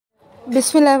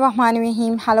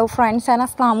Bismillahirrahmanirrahim. Hello friends and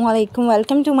assalamu alaikum.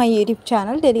 Welcome to my YouTube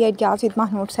channel Daily Ideas with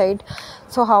Mahnood Said.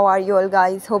 So how are you all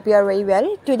guys? Hope you are very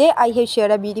well. Today I have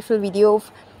shared a beautiful video of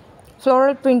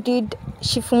floral printed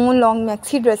chiffon long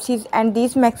maxi dresses, and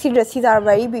these maxi dresses are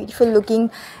very beautiful looking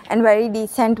and very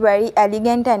decent, very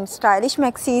elegant and stylish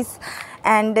maxis.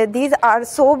 And these are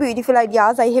so beautiful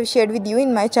ideas I have shared with you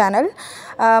in my channel.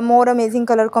 More amazing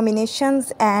color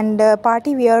combinations and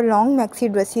party wear long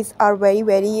maxi dresses are very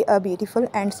beautiful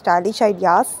and stylish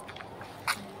ideas.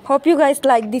 Hope you guys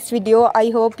like this video. I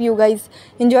hope you guys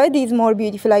enjoy these more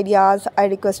beautiful ideas. I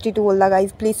request you to all the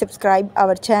guys, please subscribe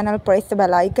our channel, press the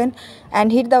bell icon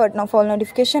and hit the button of all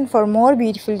notification for more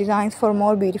beautiful designs, for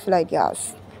more beautiful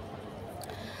ideas.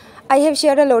 I have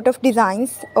shared a lot of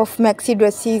designs of maxi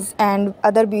dresses and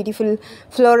other beautiful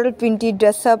floral printed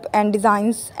dress up and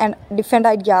designs and different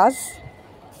ideas.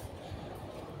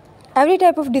 Every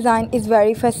type of design is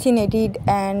very fascinating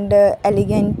and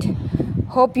elegant.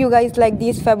 Hope you guys like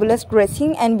these fabulous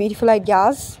dressing and beautiful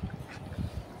ideas.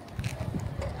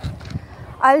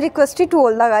 I'll request you to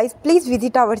all the guys, please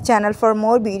visit our channel for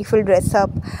more beautiful dress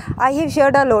up. I have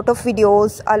shared a lot of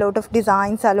videos, a lot of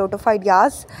designs, a lot of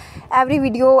ideas. Every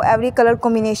video, every color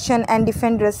combination and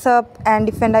different dress up and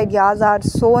different ideas are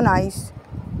so nice.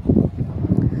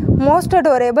 Most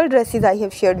adorable dresses I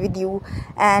have shared with you,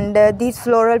 and these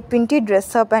floral printed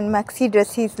dress up and maxi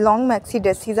dresses, long maxi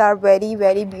dresses are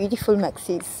very beautiful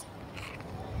maxis.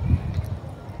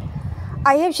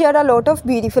 I have shared a lot of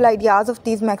beautiful ideas of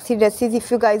these maxi dresses.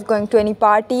 If you guys going to any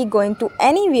party, going to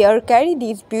anywhere, carry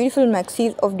these beautiful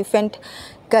maxis of different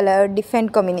color,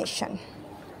 different combination.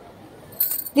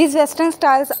 These western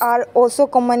styles are also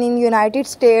common in United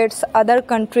States, other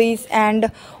countries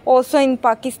and also in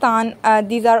Pakistan.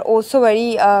 These are also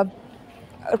very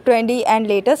trendy and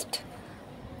latest.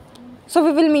 So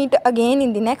we will meet again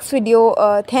in the next video.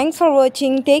 Thanks for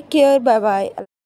watching. Take care. Bye bye.